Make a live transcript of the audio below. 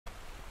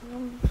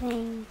I'm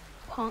playing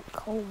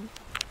porkor.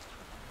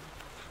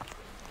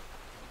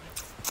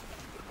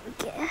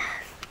 Okay.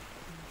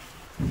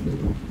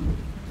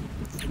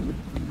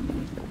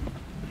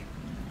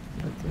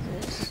 But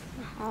this is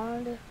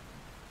hard.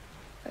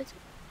 Let's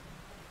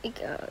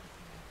go.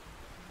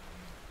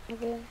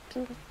 Okay,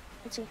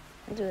 let's see.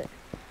 Let's do it.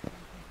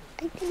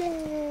 I did it!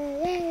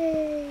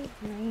 Yay!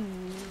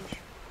 Nice.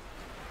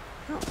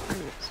 Oh, I'm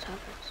gonna stop it.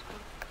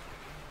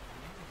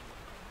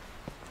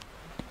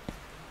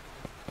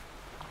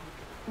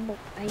 But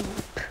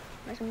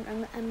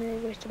I'm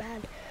really so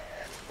bad.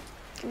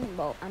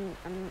 But I'm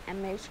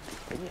really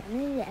stupid.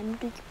 I'm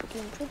too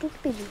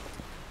stupid.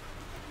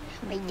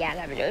 My God,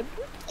 I'm so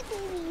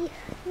stupid.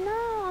 No,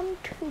 I'm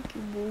too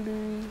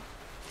stupid.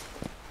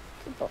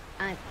 But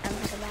I'm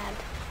so bad.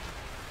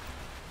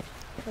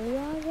 Here we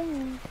are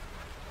again.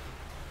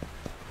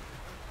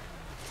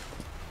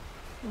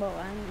 But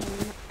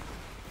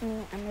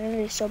I'm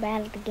really so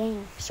bad at the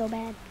game. So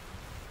bad.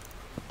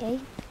 Okay,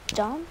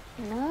 John?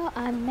 No,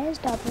 I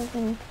messed up with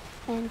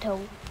mental.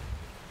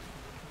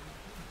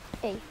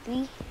 Okay,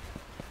 3,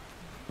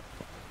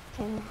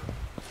 2,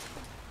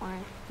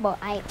 1. But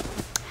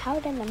how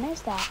did I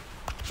mess that?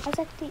 That's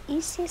like the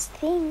easiest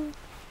thing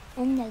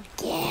in the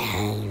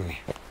game.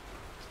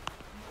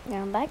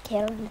 Now I'm back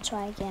here. Let's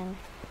try again.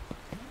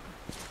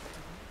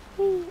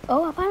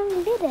 Oh, I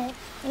finally did it.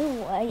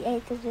 Oh, I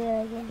did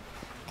it again.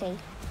 Okay.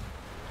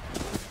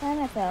 And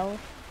I fell.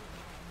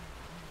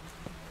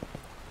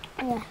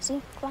 Oh yeah,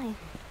 see? Flying.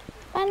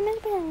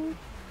 Spider-Man.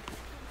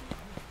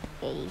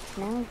 Okay,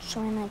 now it's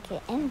trying to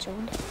get end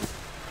zone.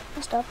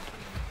 I stopped.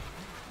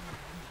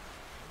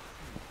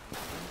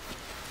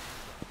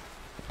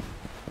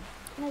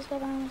 Let's go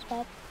down this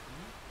bed.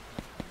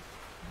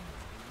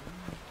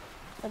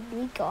 But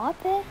we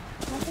got there?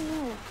 I don't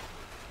know.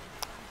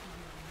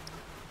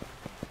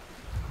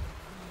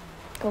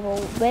 Go,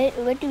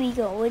 where do we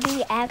go? Where do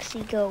we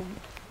actually go?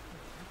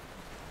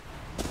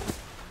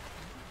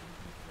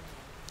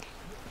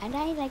 I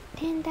died like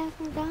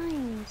 10,000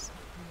 times.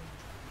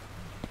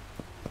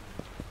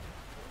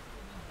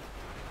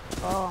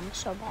 Oh, I'm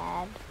so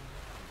bad.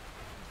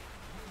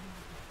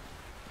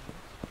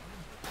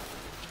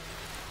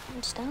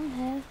 I'm still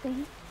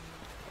heavy.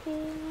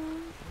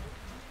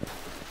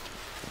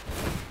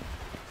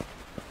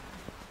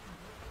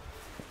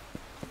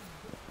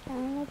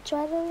 Let's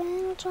try to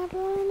land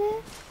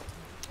it.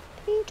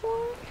 3, 2, 1.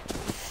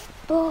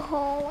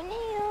 Oh,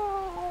 no.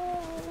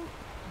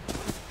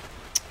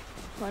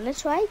 Well,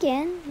 let's try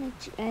again.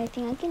 I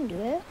think I can do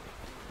it.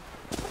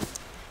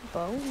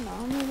 Oh,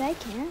 no, maybe I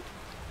can't.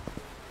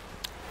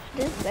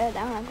 This is better.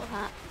 I'm gonna go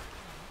hot.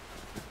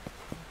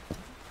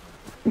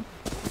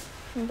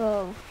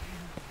 Bro.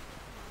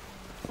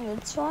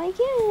 Let's try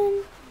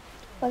again.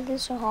 But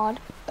this is so hard.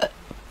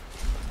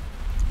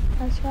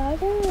 Let's try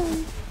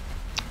again.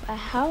 But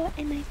how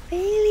am I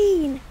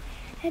failing?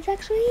 It's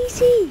actually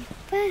easy.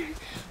 But,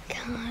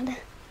 God.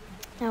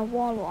 Now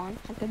wall one.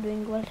 I could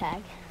doing goal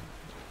tag.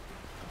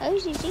 Oh,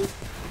 it's easy.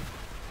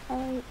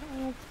 Oh,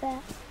 it's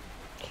that.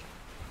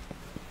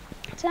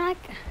 It's like.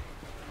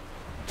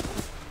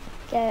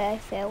 Okay, I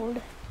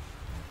failed.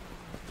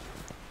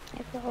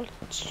 I failed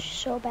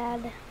so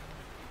bad.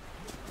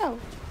 Oh,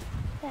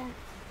 yeah.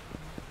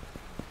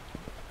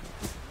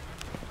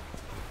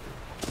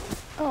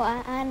 Oh,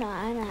 I know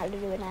how to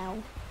do it now.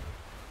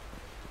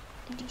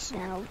 Decent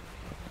now.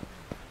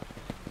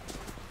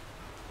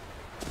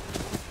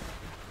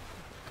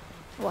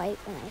 Right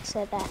when I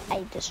said that,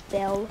 I just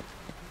fell.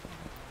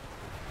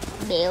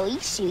 Very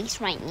serious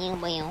right now,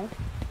 well.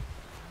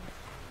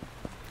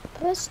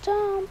 Press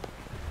stomp.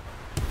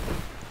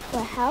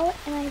 Well, how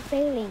am I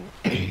failing?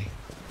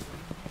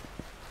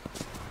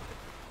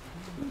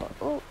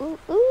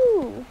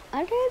 Ooh,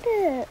 I did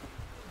it.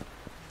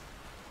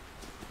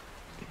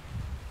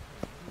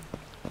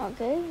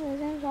 Okay,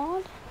 this is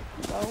hard.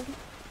 Go.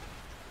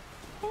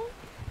 Okay.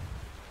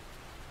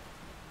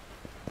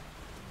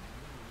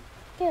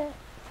 Good.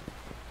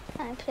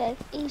 I played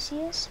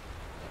easiest.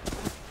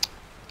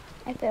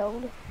 I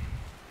failed.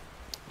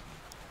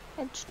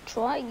 Let's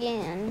try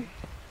again.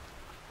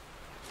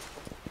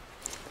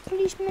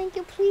 Please make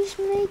it, please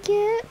make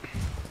it.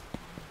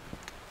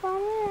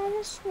 I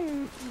just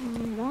want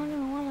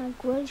to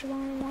grudge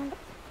one.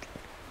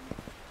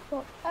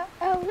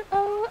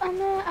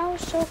 I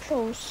was so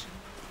close.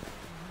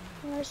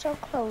 I was so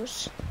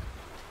close.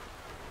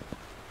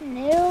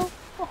 No.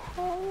 Oh,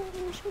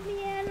 I'm so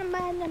bad. I'm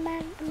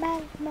bad.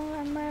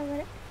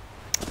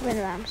 What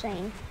am I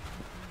saying?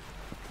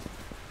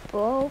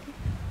 Bro,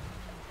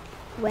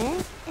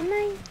 when am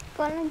I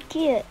gonna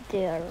get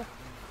there?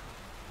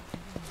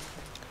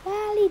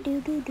 Wally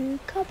do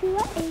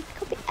copyright.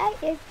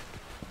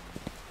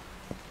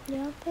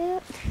 Yup,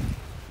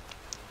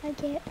 I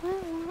get on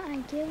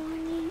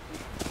it.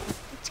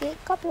 Let's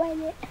get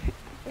copyrighted.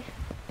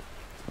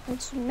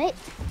 Let's submit.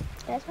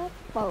 That's all.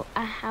 Well,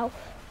 how?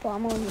 Well,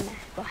 I'm only mad.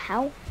 But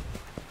how?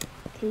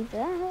 Keep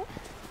that.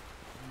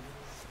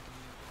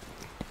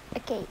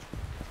 Okay.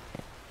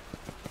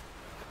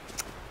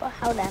 But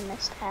how did I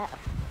miss that?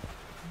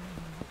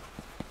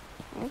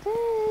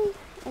 Okay,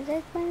 it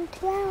takes been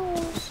 2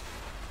 hours.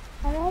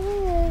 How do I do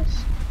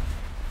this?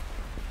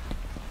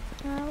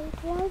 How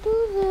do I do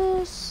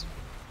this?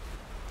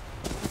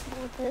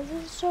 Oh, this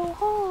is so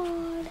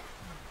hard.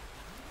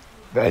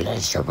 But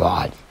it's so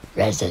hard.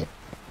 Listen,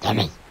 tell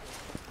me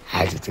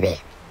how to do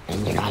it.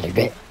 And you know how to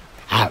do it.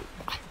 How?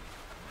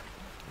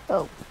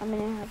 Oh, I'm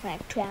gonna have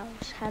like 2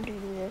 hours. How do you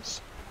do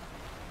this?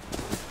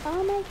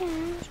 Oh my god,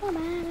 I'm so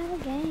mad at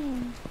the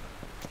game.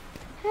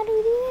 How do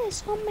we do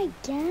this? Oh my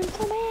god, I'm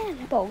so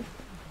mad. Bro,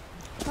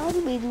 how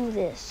do we do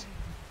this?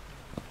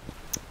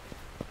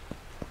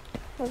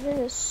 Oh,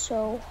 this is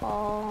so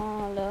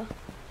hard.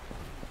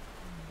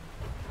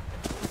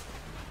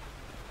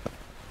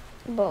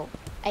 Bro,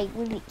 I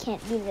really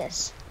can't do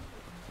this.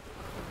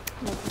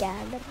 Oh my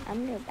god,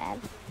 I'm really bad.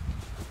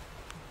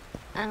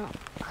 I don't.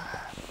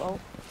 Bro,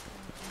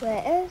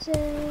 where is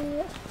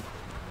it?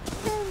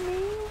 Tell me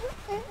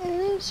where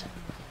it is.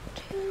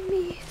 Tell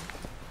me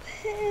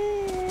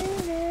where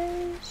it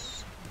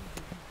is.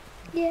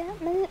 Yeah,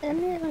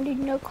 I'm gonna do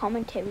no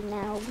commentary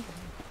now.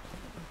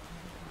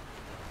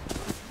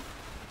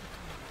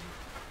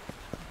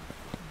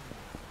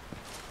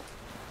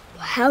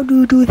 How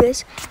do you do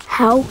this?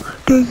 How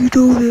do you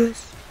do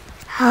this?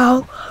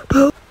 How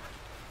do